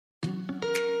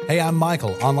Hey, I'm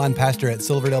Michael, online pastor at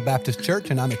Silverdale Baptist Church,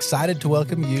 and I'm excited to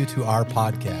welcome you to our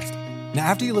podcast. Now,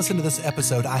 after you listen to this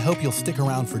episode, I hope you'll stick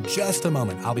around for just a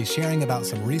moment. I'll be sharing about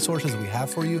some resources we have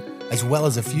for you, as well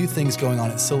as a few things going on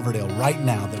at Silverdale right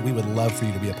now that we would love for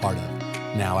you to be a part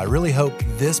of. Now, I really hope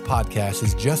this podcast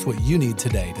is just what you need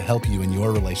today to help you in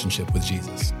your relationship with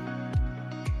Jesus.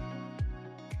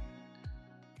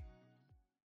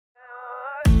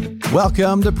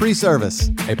 Welcome to Pre-Service,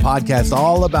 a podcast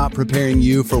all about preparing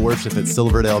you for worship at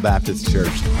Silverdale Baptist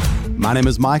Church. My name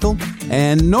is Michael,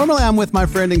 and normally I'm with my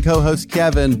friend and co-host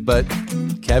Kevin, but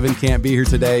Kevin can't be here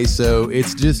today, so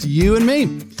it's just you and me.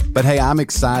 But hey, I'm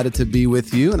excited to be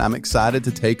with you, and I'm excited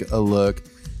to take a look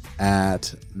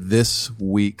at this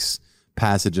week's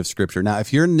passage of Scripture. Now,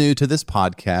 if you're new to this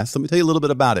podcast, let me tell you a little bit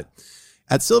about it.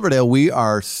 At Silverdale, we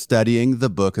are studying the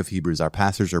book of Hebrews. Our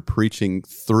pastors are preaching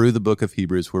through the book of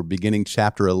Hebrews. We're beginning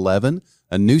chapter 11,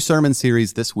 a new sermon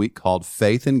series this week called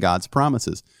Faith in God's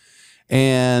Promises.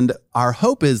 And our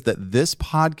hope is that this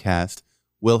podcast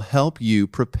will help you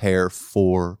prepare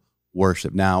for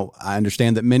worship. Now, I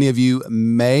understand that many of you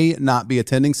may not be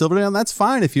attending Silverdale, and that's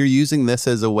fine. If you're using this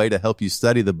as a way to help you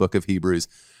study the book of Hebrews,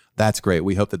 that's great.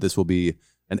 We hope that this will be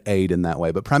an aid in that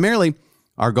way. But primarily,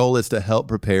 our goal is to help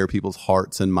prepare people's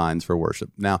hearts and minds for worship.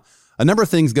 Now, a number of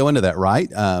things go into that, right?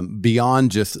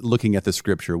 Beyond just looking at the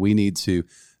Scripture, we need to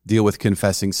deal with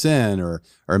confessing sin or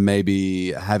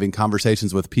maybe having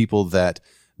conversations with people that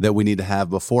we need to have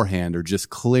beforehand, or just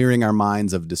clearing our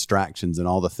minds of distractions and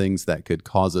all the things that could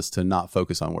cause us to not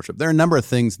focus on worship. There are a number of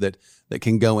things that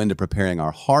can go into preparing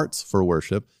our hearts for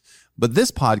worship, but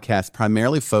this podcast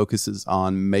primarily focuses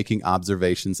on making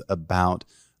observations about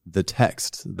the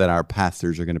text that our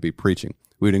pastors are going to be preaching.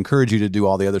 We would encourage you to do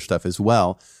all the other stuff as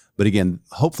well, but again,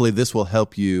 hopefully this will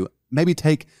help you maybe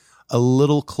take a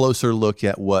little closer look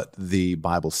at what the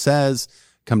Bible says,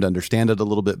 come to understand it a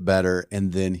little bit better,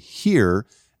 and then hear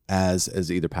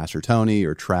as either Pastor Tony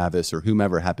or Travis or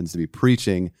whomever happens to be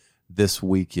preaching this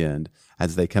weekend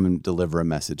as they come and deliver a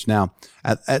message. Now,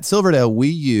 at Silverdale,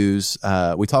 we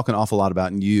talk an awful lot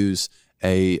about and use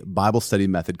a Bible study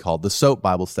method called the SOAP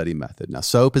Bible Study Method. Now,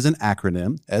 SOAP is an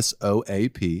acronym,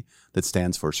 SOAP, that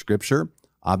stands for Scripture,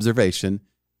 Observation,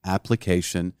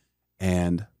 Application,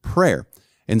 and Prayer.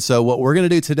 And so what we're going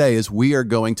to do today is we are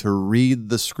going to read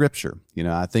the Scripture. You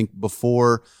know, I think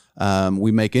before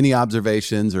we make any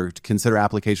observations or consider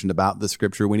application about the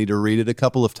Scripture, we need to read it a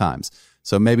couple of times.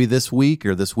 So maybe this week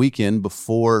or this weekend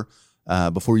before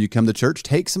you come to church,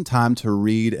 take some time to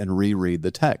read and reread the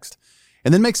text.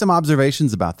 And then make some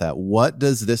observations about that. What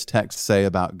does this text say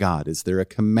about God? Is there a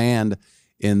command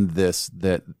in this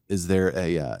that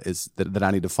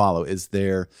I need to follow? Is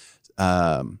there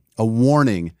a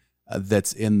warning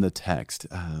that's in the text?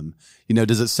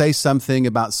 Does it say something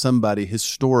about somebody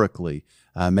historically?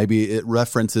 Maybe it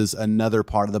references another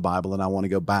part of the Bible, and I want to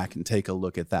go back and take a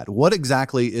look at that. What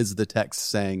exactly is the text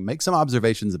saying? Make some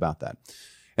observations about that.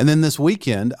 And then this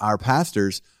weekend, our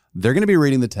pastors, they're going to be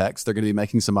reading the text, they're going to be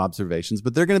making some observations,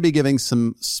 but they're going to be giving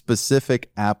some specific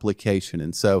application.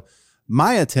 And so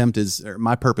my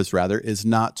purpose is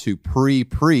not to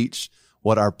pre-preach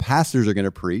what our pastors are going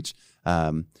to preach.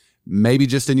 Maybe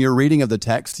just in your reading of the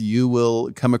text, you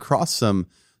will come across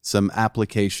some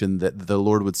application that the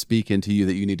Lord would speak into you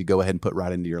that you need to go ahead and put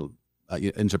right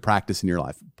into practice in your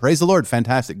life. Praise the Lord.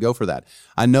 Fantastic. Go for that.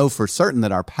 I know for certain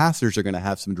that our pastors are going to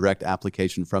have some direct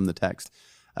application from the text.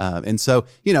 And so,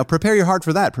 prepare your heart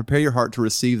for that. Prepare your heart to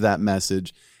receive that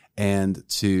message and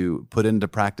to put into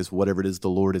practice whatever it is the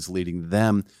Lord is leading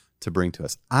them to bring to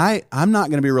us. I'm not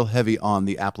going to be real heavy on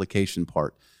the application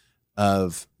part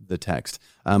of the text.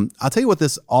 I'll tell you what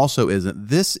this also isn't.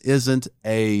 This isn't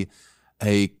a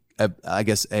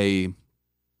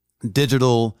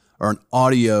digital or an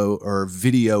audio or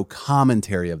video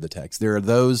commentary of the text. There are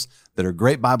those that are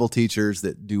great Bible teachers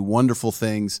that do wonderful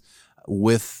things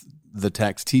with the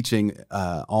text, teaching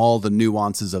all the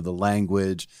nuances of the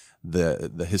language,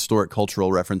 the historic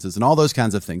cultural references, and all those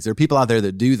kinds of things. There are people out there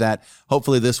that do that.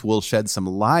 Hopefully this will shed some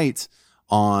light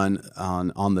on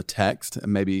the text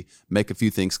and maybe make a few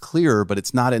things clearer, but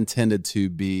it's not intended to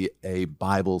be a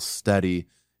Bible study,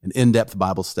 an in-depth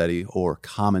Bible study or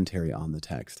commentary on the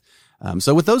text.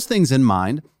 So with those things in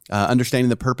mind, understanding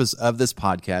the purpose of this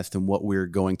podcast and what we're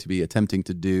going to be attempting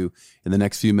to do in the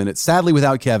next few minutes, sadly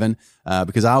without Kevin,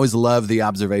 because I always love the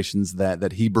observations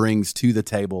that he brings to the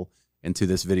table and to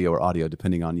this video or audio,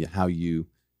 depending on how you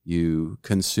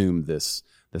consume this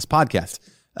podcast.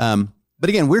 But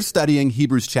again, we're studying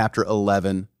Hebrews chapter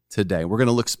 11 today. We're going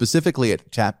to look specifically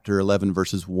at chapter 11,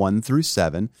 verses 1 through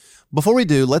 7. Before we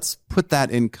do, let's put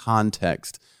that in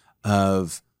context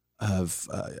of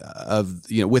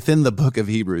within the book of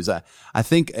Hebrews. I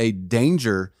think a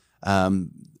danger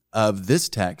of this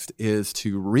text is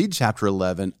to read chapter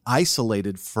 11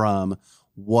 isolated from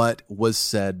what was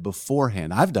said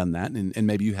beforehand. I've done that, and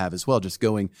maybe you have as well, just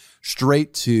going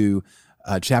straight to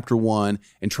chapter 1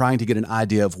 and trying to get an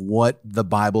idea of what the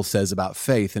Bible says about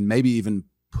faith, and maybe even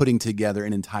putting together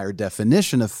an entire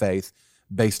definition of faith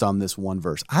based on this one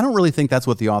verse. I don't really think that's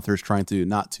what the author is trying to do,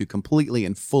 not to completely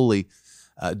and fully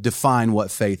define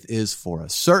what faith is for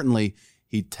us. Certainly,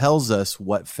 he tells us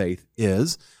what faith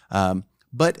is,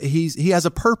 but he has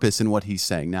a purpose in what he's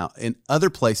saying. Now, in other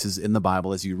places in the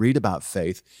Bible, as you read about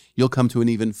faith, you'll come to an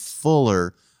even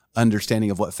fuller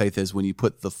understanding of what faith is when you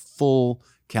put the full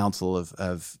counsel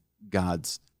of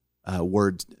God's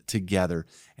word together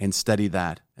and study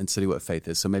that and study what faith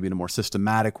is. So maybe in a more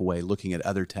systematic way, looking at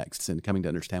other texts and coming to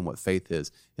understand what faith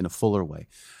is in a fuller way.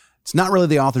 It's not really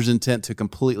the author's intent to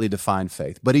completely define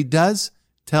faith, but he does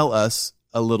tell us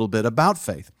a little bit about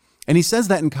faith. And he says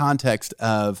that in context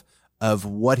of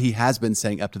what he has been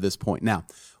saying up to this point. Now,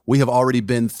 we have already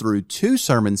been through 2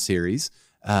 sermon series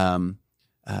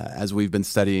as we've been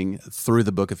studying through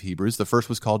the book of Hebrews. The first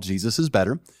was called Jesus is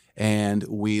Better, and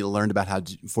we learned about how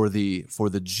for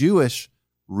the Jewish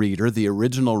reader, the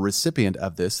original recipient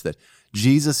of this, that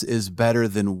Jesus is better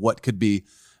than what could be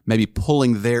maybe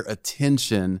pulling their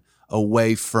attention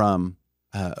away from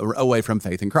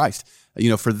faith in Christ.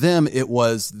 For them, it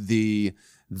was the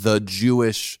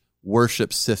Jewish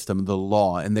worship system, the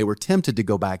law, and they were tempted to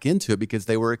go back into it because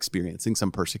they were experiencing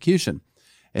some persecution.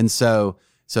 And so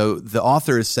the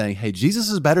author is saying, hey, Jesus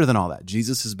is better than all that.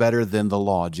 Jesus is better than the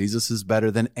law. Jesus is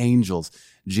better than angels.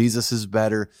 Jesus is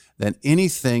better than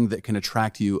anything that can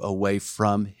attract you away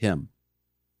from him.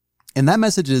 And that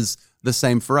message is the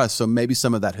same for us. So maybe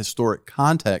some of that historic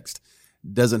context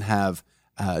doesn't have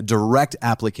direct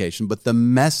application, but the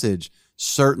message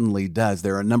certainly does.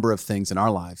 There are a number of things in our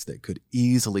lives that could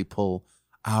easily pull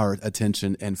our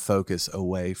attention and focus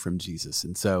away from Jesus.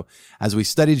 And so as we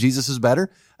study Jesus is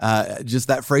better, just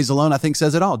that phrase alone, I think,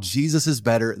 says it all. Jesus is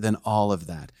better than all of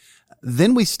that.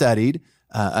 Then we studied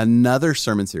another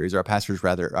sermon series, our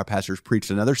pastors preached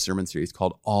another sermon series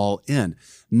called All In.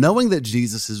 Knowing that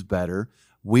Jesus is better,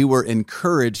 we were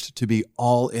encouraged to be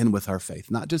all in with our faith,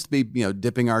 not just be,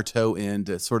 dipping our toe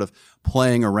into sort of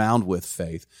playing around with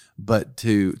faith, but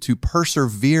to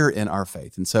persevere in our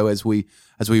faith. And so as we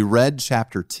read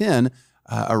chapter 10,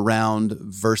 around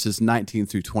verses 19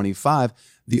 through 25,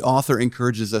 the author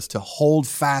encourages us to hold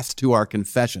fast to our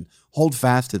confession, hold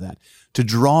fast to that, to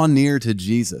draw near to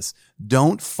Jesus.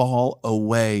 Don't fall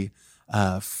away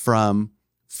from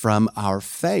our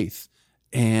faith.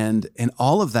 And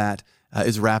all of that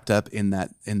is wrapped up in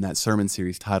that sermon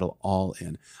series titled All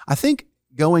In. I think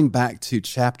going back to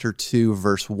chapter 2,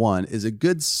 verse 1 is a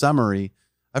good summary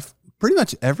of pretty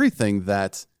much everything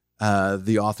that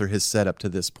the author has said up to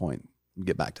this point. I'll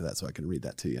get back to that so I can read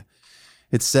that to you.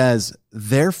 It says,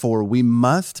 therefore, we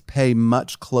must pay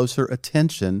much closer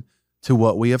attention to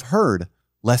what we have heard,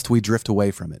 lest we drift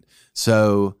away from it.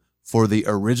 So for the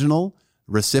original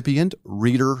recipient,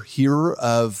 reader, hearer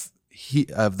of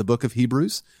the book of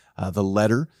Hebrews, the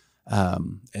letter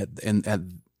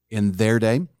in their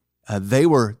day, they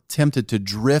were tempted to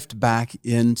drift back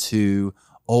into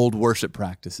old worship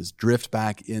practices, drift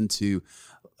back into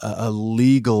a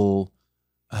legal,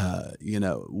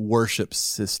 worship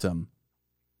system,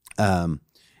 and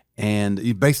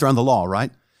based around the law,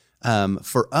 right?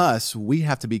 For us, we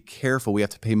have to be careful. We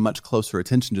have to pay much closer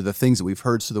attention to the things that we've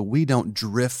heard so that we don't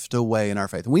drift away in our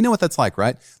faith. And we know what that's like,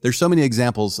 right? There's so many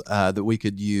examples that we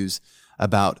could use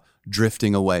about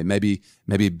drifting away,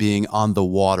 maybe being on the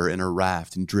water in a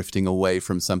raft and drifting away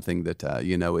from something that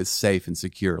is safe and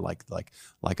secure,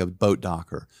 like a boat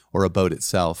dock or a boat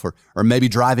itself, or maybe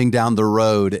driving down the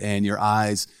road and your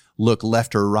eyes look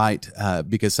left or right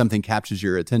because something captures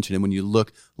your attention, and when you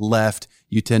look left,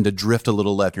 you tend to drift a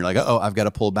little left, and you're like, oh, I've got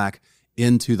to pull back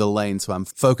into the lane, so I'm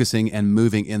focusing and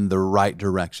moving in the right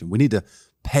direction. We need to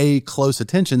pay close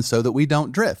attention so that we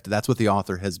don't drift. That's what the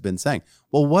author has been saying.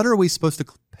 Well, what are we supposed to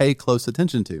pay close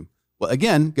attention to? Well,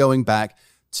 again, going back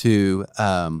to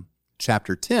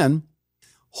chapter 10,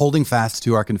 holding fast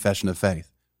to our confession of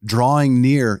faith, drawing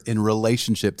near in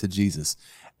relationship to Jesus,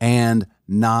 and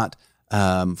not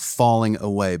falling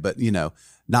away, but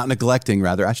not neglecting.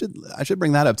 Rather, I should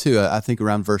bring that up too. I think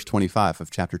around verse 25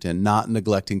 of chapter 10, not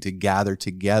neglecting to gather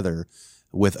together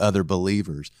with other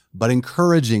believers, but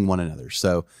encouraging one another.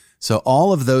 So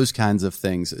all of those kinds of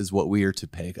things is what we are to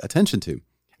pay attention to,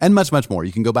 and much, much more.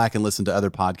 You can go back and listen to other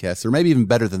podcasts, or maybe even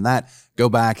better than that, go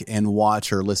back and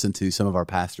watch or listen to some of our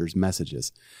pastors'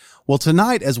 messages. Well,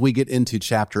 tonight, as we get into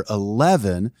chapter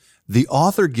 11, the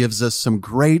author gives us some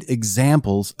great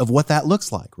examples of what that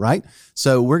looks like, right?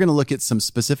 So we're going to look at some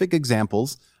specific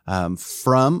examples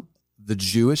from the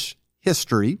Jewish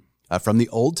history, from the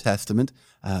Old Testament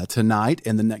tonight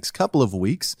and the next couple of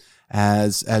weeks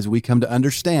as we come to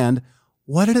understand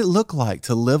what did it look like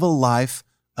to live a life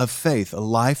of faith, a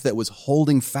life that was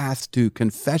holding fast to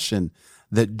confession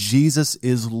that Jesus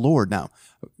is Lord. Now,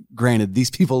 granted, these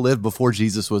people lived before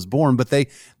Jesus was born, but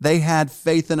they had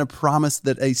faith in a promise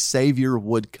that a Savior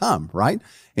would come, right?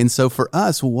 And so for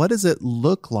us, what does it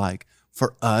look like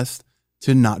for us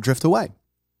to not drift away,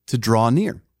 to draw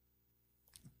near?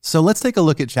 So let's take a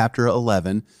look at chapter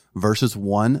 11, verses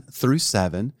 1 through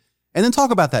 7, and then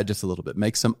talk about that just a little bit,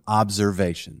 make some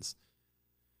observations.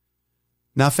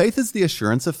 Now, faith is the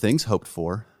assurance of things hoped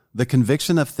for, the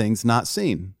conviction of things not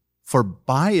seen. For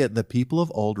by it the people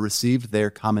of old received their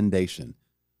commendation.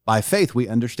 By faith we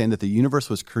understand that the universe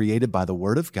was created by the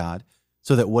word of God,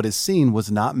 so that what is seen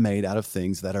was not made out of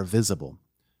things that are visible.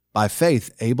 By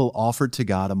faith Abel offered to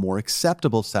God a more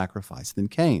acceptable sacrifice than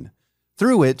Cain,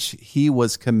 through which he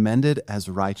was commended as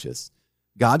righteous,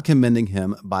 God commending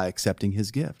him by accepting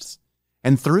his gifts.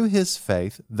 And through his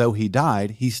faith, though he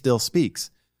died, he still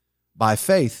speaks. By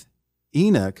faith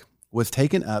Enoch was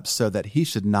taken up so that he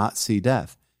should not see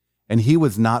death. And he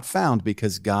was not found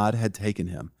because God had taken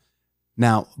him.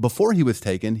 Now, before he was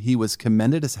taken, he was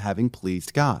commended as having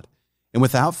pleased God. And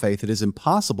without faith, it is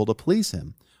impossible to please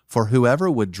him. For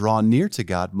whoever would draw near to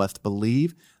God must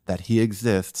believe that he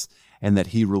exists and that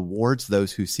he rewards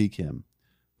those who seek him.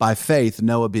 By faith,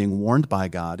 Noah, being warned by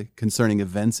God concerning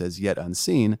events as yet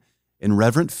unseen, in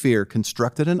reverent fear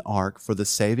constructed an ark for the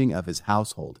saving of his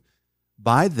household.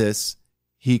 By this,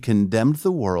 he condemned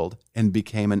the world and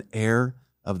became an heir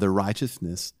of the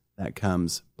righteousness that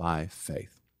comes by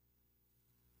faith.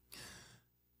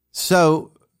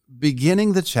 So,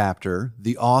 beginning the chapter,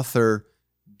 the author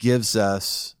gives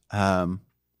us a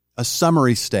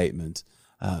summary statement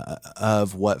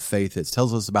of what faith is.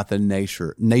 Tells us about the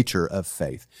nature of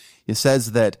faith. It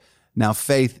says that now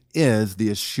faith is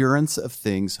the assurance of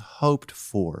things hoped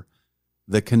for,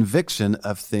 the conviction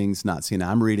of things not seen. Now,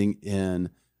 I'm reading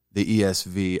in the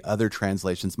ESV. Other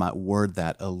translations might word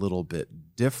that a little bit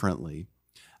differently.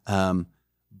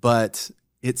 But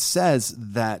it says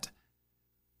that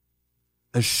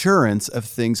assurance of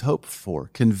things hoped for,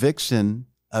 conviction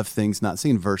of things not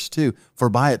seen. Verse 2, for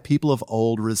by it people of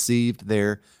old received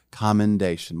their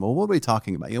commendation. Well, what are we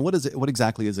talking about? What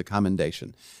exactly is a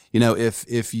commendation?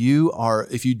 If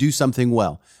you do something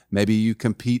well, maybe you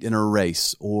compete in a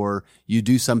race or you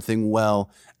do something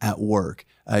well at work,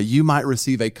 you might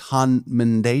receive a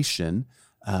commendation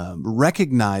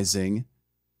recognizing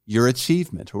your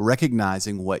achievement or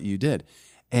recognizing what you did.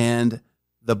 And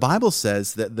the Bible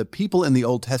says that the people in the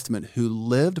Old Testament who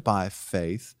lived by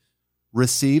faith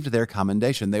received their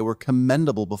commendation. They were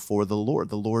commendable before the Lord.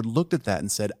 The Lord looked at that and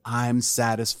said, I'm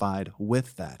satisfied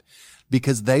with that,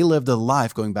 because they lived a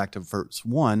life, going back to verse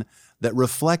 1, that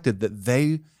reflected that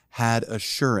they had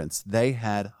assurance, they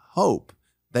had hope,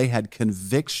 they had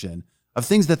conviction of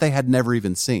things that they had never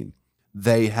even seen.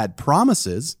 They had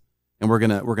promises, and we're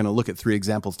gonna look at 3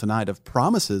 examples tonight of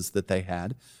promises that they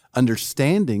had,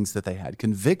 understandings that they had,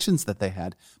 convictions that they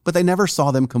had, but they never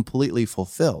saw them completely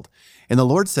fulfilled. And the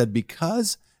Lord said,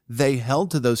 because they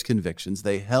held to those convictions,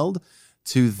 they held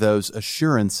to those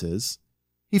assurances,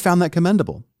 he found that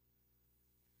commendable.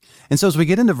 And so as we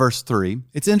get into verse 3,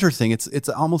 it's interesting. It's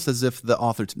almost as if the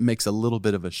author makes a little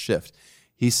bit of a shift.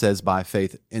 He says, by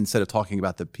faith, instead of talking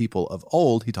about the people of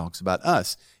old, he talks about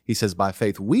us. He says, by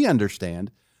faith, we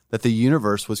understand that the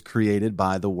universe was created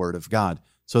by the word of God,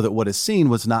 so that what is seen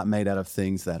was not made out of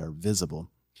things that are visible.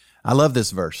 I love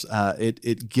this verse.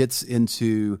 It gets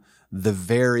into the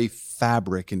very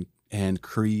fabric and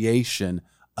creation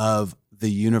of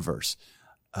the universe.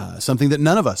 Something that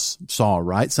none of us saw,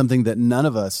 right? Something that none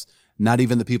of us, not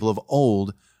even the people of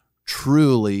old,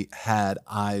 truly had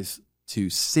eyes to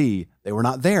see. They were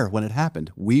not there when it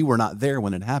happened. We were not there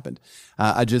when it happened.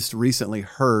 I just recently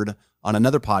heard on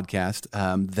another podcast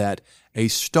that a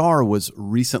star was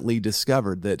recently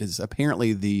discovered that is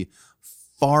apparently the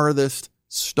farthest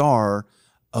star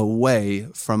away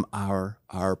from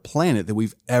our planet that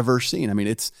we've ever seen. I mean,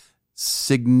 it's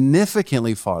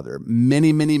significantly farther,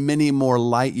 many, many, many more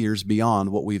light years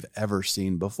beyond what we've ever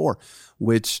seen before,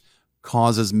 which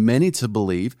causes many to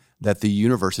believe that the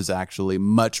universe is actually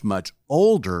much, much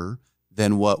older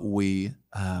than what we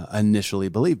initially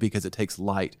believed, because it takes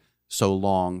light so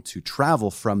long to travel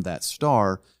from that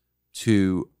star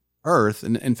to Earth.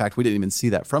 And in fact, we didn't even see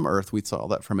that from Earth. We saw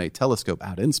that from a telescope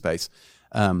out in space.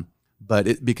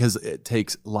 but because it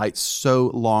takes light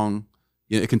so long,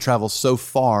 it can travel so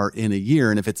far in a year,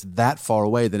 and if it's that far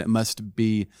away, then it must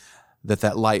be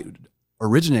that light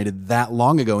originated that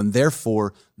long ago, and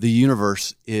therefore the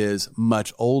universe is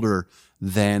much older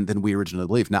than we originally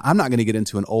believed. Now, I'm not going to get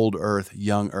into an old Earth,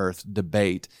 young Earth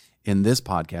debate in this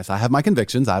podcast. I have my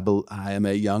convictions. I am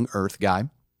a young Earth guy.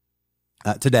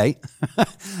 Today,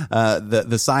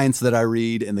 the science that I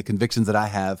read and the convictions that I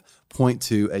have point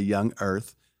to a young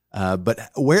Earth. But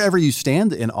wherever you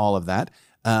stand in all of that,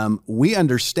 we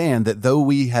understand that though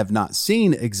we have not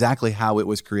seen exactly how it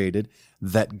was created,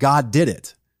 that God did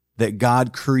it, that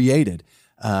God created,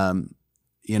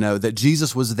 that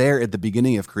Jesus was there at the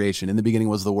beginning of creation. In the beginning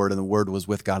was the Word, and the Word was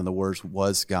with God, and the Word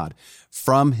was God.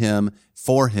 From Him,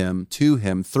 for Him, to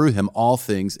Him, through Him, all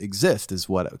things exist, is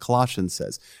what Colossians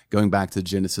says, going back to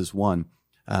Genesis 1,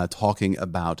 talking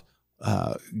about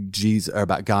Jesus, or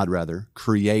about God rather,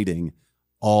 creating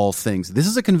all things. This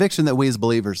is a conviction that we as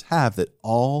believers have, that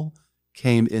all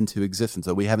came into existence.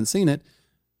 So we haven't seen it,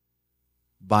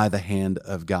 by the hand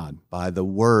of God, by the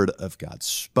word of God,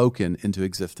 spoken into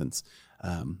existence,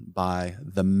 by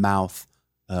the mouth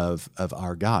of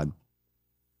our God.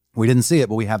 We didn't see it,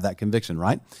 but we have that conviction,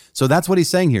 right? So that's what he's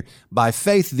saying here. By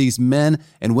faith, these men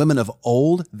and women of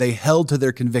old, they held to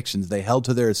their convictions. They held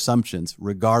to their assumptions,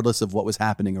 regardless of what was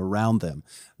happening around them.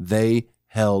 They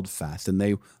held fast, and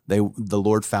the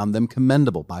Lord found them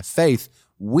commendable. By faith,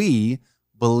 we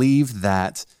believe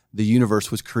that the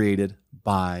universe was created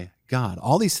by God.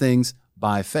 All these things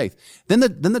by faith. Then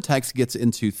the text gets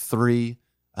into three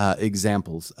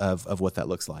examples of what that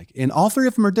looks like. And all three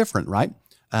of them are different, right?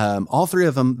 All three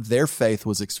of them, their faith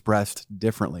was expressed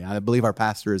differently. I believe our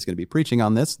pastor is going to be preaching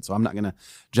on this, so I'm not going to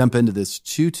jump into this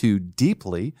too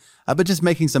deeply, but just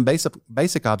making some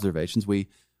basic observations. We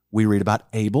read about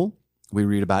Abel, we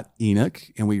read about Enoch,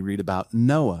 and we read about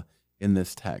Noah in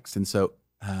this text. And so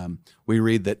we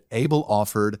read that Abel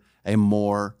offered a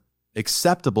more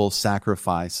acceptable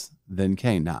sacrifice than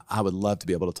Cain. Now, I would love to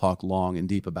be able to talk long and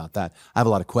deep about that. I have a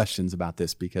lot of questions about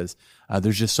this because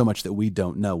there's just so much that we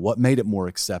don't know. What made it more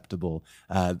acceptable?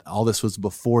 All this was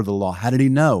before the law. How did he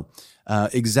know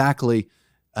exactly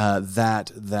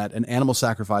that an animal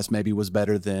sacrifice maybe was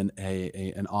better than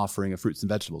an offering of fruits and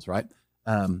vegetables, right?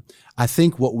 I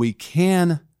think what we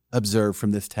can observe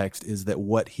from this text is that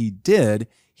what he did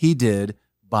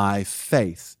by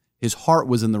faith. His heart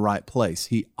was in the right place.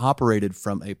 He operated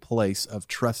from a place of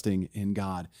trusting in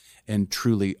God and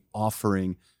truly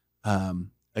offering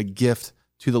a gift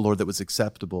to the Lord that was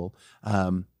acceptable.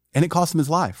 And it cost him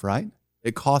his life, right?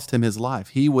 It cost him his life.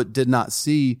 He did not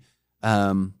see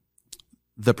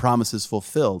the promises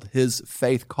fulfilled. His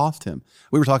faith cost him.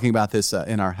 We were talking about this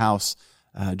in our house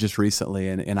just recently,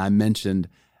 and I mentioned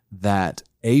that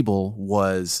Abel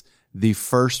was the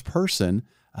first person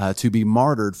to be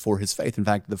martyred for his faith. In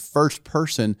fact, the first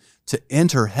person to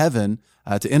enter heaven,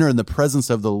 to enter in the presence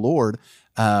of the Lord,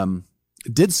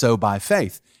 did so by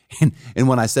faith. And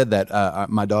when I said that,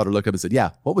 my daughter looked up and said,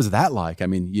 "Yeah, what was that like?" I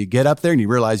mean, you get up there and you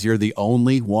realize you're the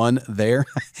only one there.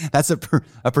 That's a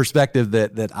perspective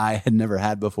that I had never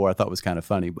had before. I thought was kind of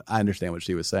funny, but I understand what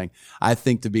she was saying. I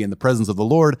think to be in the presence of the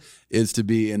Lord is to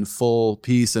be in full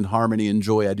peace and harmony and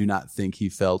joy. I do not think he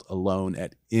felt alone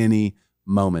at any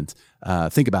moment.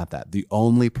 Think about that. The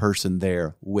only person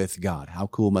there with God. How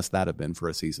cool must that have been for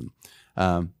a season?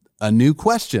 A new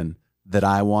question that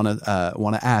I want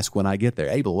to ask when I get there.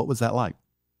 Abel, what was that like?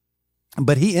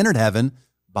 But he entered heaven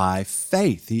by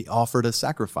faith. He offered a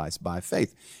sacrifice by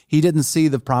faith. He didn't see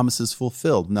the promises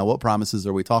fulfilled. Now, what promises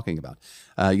are we talking about?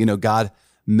 God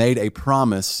made a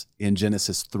promise in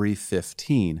Genesis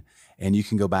 3:15, and you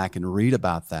can go back and read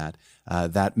about that.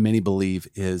 That many believe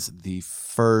is the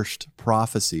first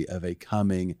prophecy of a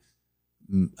coming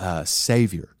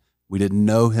Savior. We didn't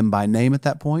know him by name at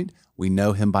that point. We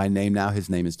know him by name now. His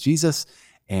name is Jesus.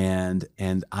 And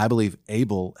I believe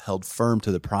Abel held firm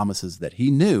to the promises that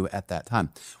he knew at that time.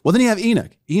 Well, then you have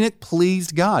Enoch. Enoch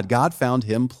pleased God. God found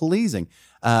him pleasing.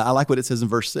 I like what it says in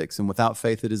verse 6, and without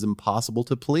faith it is impossible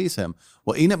to please him.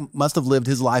 Well, Enoch must have lived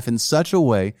his life in such a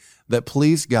way that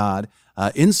pleased God,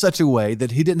 in such a way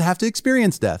that he didn't have to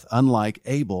experience death. Unlike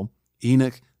Abel,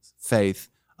 Enoch's faith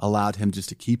allowed him just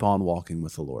to keep on walking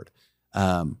with the Lord.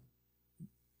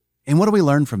 And what do we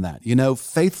learn from that?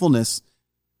 Faithfulness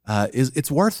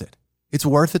it's worth it. It's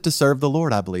worth it to serve the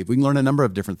Lord, I believe. We can learn a number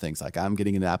of different things. Like I'm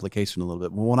getting into application a little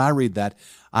bit. When I read that,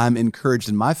 I'm encouraged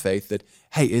in my faith that,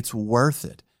 hey, it's worth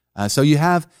it. So you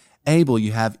have Abel,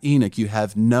 you have Enoch, you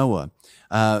have Noah.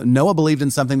 Noah believed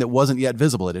in something that wasn't yet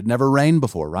visible. It had never rained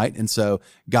before, right? And so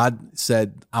God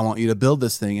said, I want you to build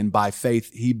this thing. And by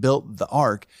faith, he built the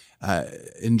ark.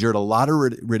 endured a lot of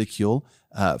ridicule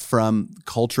from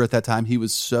culture at that time. He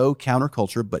was so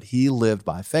counterculture, but he lived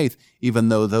by faith, even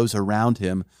though those around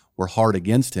him were hard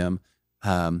against him.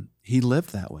 He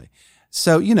lived that way.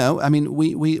 So,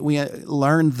 we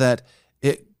learned that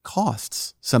it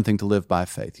costs something to live by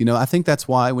faith. I think that's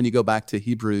why when you go back to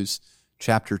Hebrews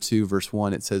chapter 2, verse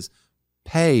 1, it says,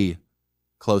 pay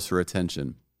closer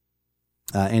attention.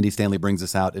 Andy Stanley brings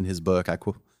this out in his book,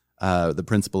 The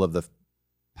Principle of the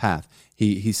Path.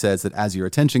 He says that as your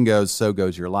attention goes, so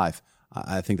goes your life.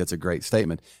 I think that's a great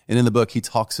statement. And in the book, he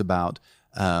talks about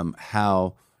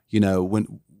how,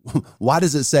 why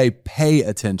does it say pay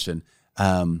attention?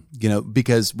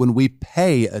 Because when we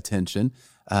pay attention,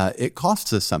 it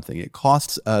costs us something. It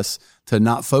costs us to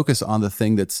not focus on the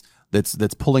thing that's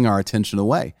pulling our attention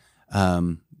away.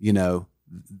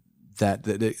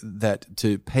 That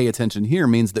to pay attention here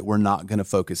means that we're not going to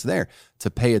focus there.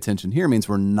 To pay attention here means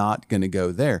we're not going to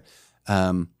go there.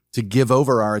 To give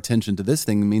over our attention to this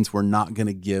thing means we're not going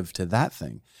to give to that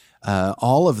thing.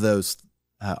 All of those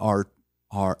are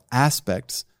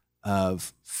aspects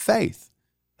of faith.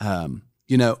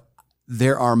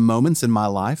 There are moments in my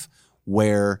life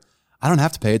where I don't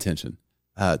have to pay attention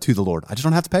to the Lord. I just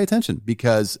don't have to pay attention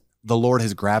because the Lord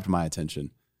has grabbed my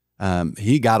attention.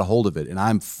 He got a hold of it, and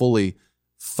I'm fully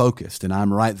focused, and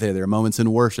I'm right there. There are moments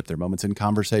in worship. There are moments in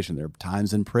conversation. There are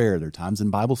times in prayer. There are times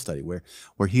in Bible study where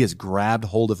he has grabbed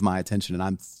hold of my attention, and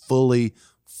I'm fully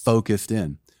focused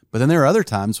in. But then there are other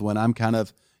times when I'm kind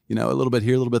of, a little bit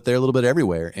here, a little bit there, a little bit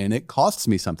everywhere, and it costs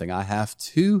me something. I have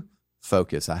to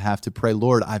focus. I have to pray,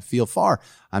 Lord, I feel far.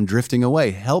 I'm drifting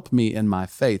away. Help me in my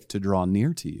faith to draw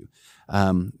near to you.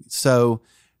 So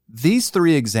these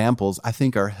three examples, I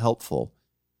think, are helpful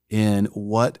in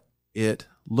what it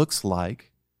looks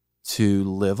like to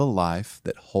live a life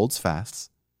that holds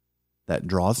fast, that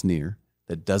draws near,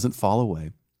 that doesn't fall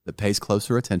away, that pays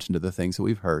closer attention to the things that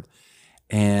we've heard.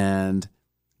 And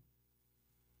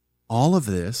all of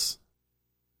this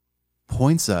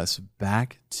points us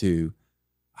back to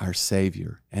our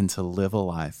Savior and to live a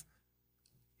life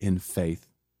in faith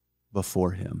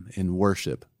before Him, in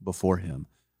worship before Him,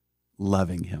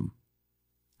 loving Him.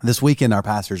 This weekend, our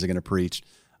pastors are going to preach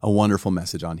a wonderful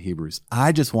message on Hebrews.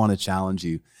 I just want to challenge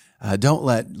you. Don't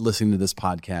let listening to this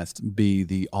podcast be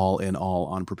the all in all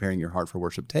on preparing your heart for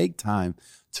worship. Take time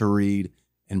to read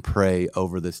and pray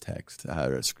over this text,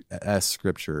 S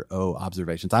scripture, O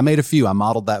observations. I made a few. I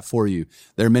modeled that for you.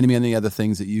 There are many, many other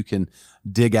things that you can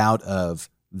dig out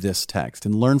of this text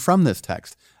and learn from this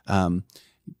text.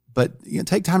 But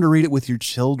take time to read it with your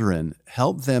children.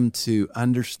 Help them to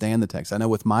understand the text. I know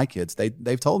with my kids,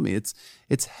 they've told me it's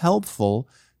helpful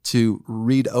to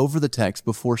read over the text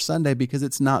before Sunday because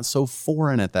it's not so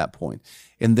foreign at that point.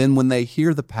 And then when they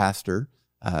hear the pastor,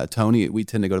 Tony, we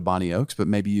tend to go to Bonnie Oaks, but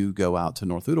maybe you go out to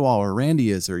North Ooltewah or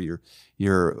Randy is, or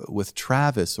you're with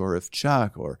Travis, or if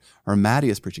Chuck or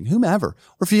Maddie is preaching, whomever,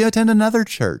 or if you attend another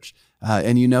church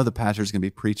and the pastor is going to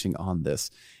be preaching on this.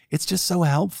 It's just so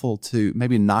helpful to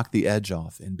maybe knock the edge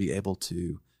off and be able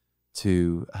to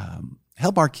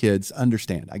help our kids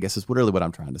understand, I guess is really what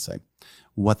I'm trying to say,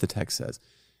 what the text says.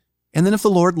 And then if the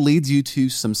Lord leads you to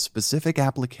some specific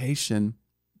application,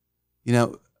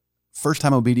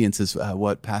 first-time obedience is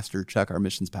what Pastor Chuck, our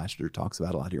missions pastor, talks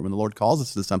about a lot here. When the Lord calls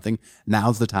us to something,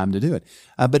 now's the time to do it.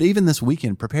 But even this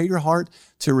weekend, prepare your heart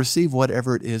to receive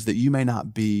whatever it is that you may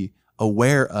not be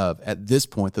aware of at this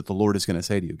point that the Lord is going to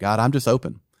say to you. God, I'm just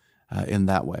open in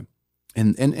that way.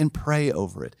 And pray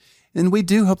over it. And we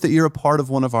do hope that you're a part of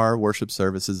one of our worship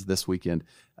services this weekend.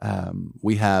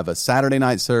 We have a Saturday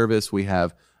night service. We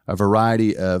have a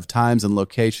variety of times and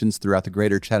locations throughout the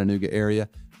greater Chattanooga area.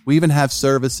 We even have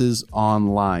services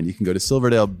online. You can go to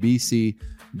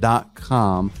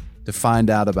silverdalebc.com to find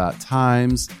out about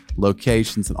times,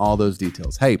 locations, and all those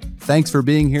details. Hey, thanks for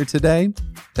being here today.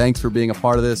 Thanks for being a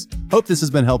part of this. Hope this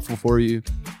has been helpful to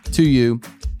you.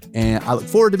 And I look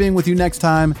forward to being with you next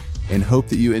time and hope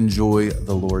that you enjoy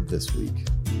the Lord this week.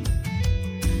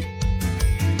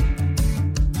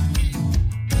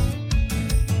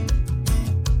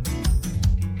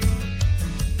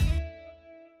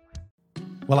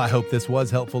 Well, I hope this was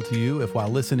helpful to you. If while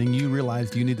listening, you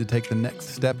realized you need to take the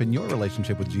next step in your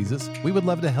relationship with Jesus, we would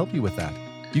love to help you with that.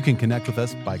 You can connect with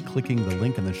us by clicking the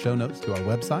link in the show notes to our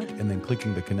website and then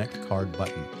clicking the Connect Card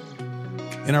button.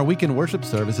 In our weekend worship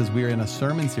services, we are in a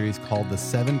sermon series called The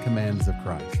 7 Commands of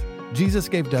Christ. Jesus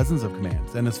gave dozens of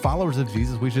commands, and as followers of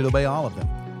Jesus, we should obey all of them.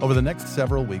 Over the next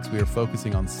several weeks, we are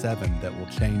focusing on 7 that will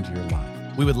change your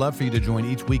life. We would love for you to join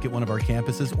each week at one of our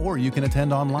campuses, or you can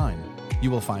attend online. You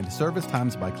will find service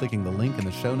times by clicking the link in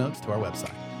the show notes to our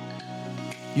website.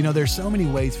 You know, there's so many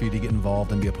ways for you to get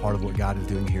involved and be a part of what God is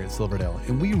doing here at Silverdale,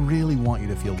 and we really want you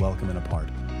to feel welcome and a part.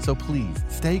 So please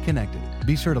stay connected.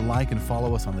 Be sure to like and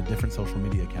follow us on the different social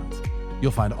media accounts.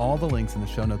 You'll find all the links in the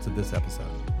show notes of this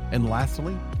episode. And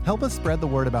lastly, help us spread the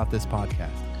word about this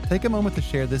podcast. Take a moment to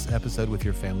share this episode with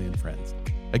your family and friends.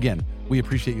 Again, we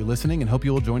appreciate you listening and hope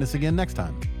you will join us again next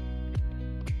time.